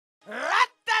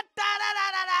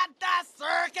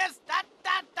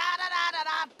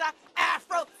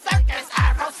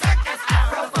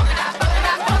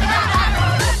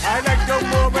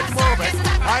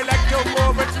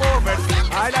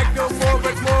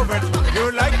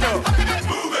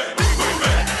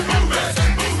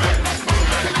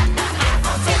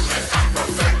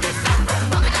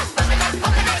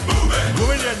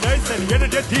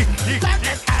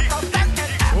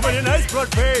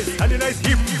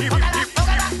hip, hip.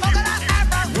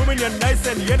 Woman, you're nice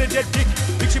and energetic.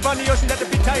 Big ship on the ocean that the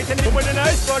big Titanic. Woman, a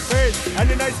nice broad face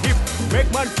and a nice hip. Make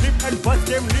man flip and bust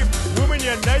them lip. Woman,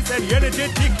 you're nice and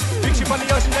energetic. Big ship on the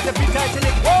ocean that the big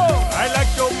Titanic. Whoa! I like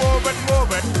your movement,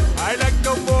 movement. I like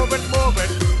your movement,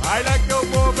 movement. I like your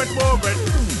movement, movement.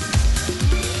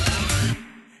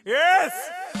 Yes!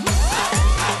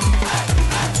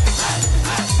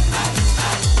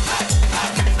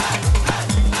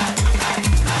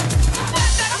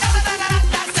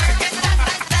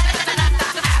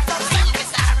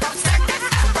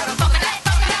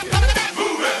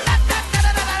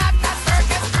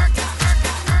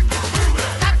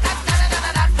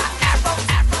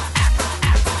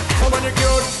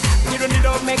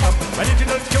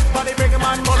 Original cute body make a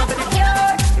man more than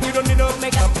cute. You don't need no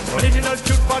makeup. Original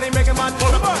cute body make a man more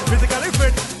than physically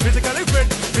fit, physically fit,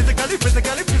 physically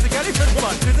fit,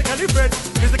 woman. Physically fit,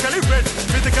 physically fit,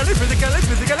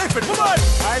 physically fit, woman.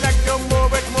 I like your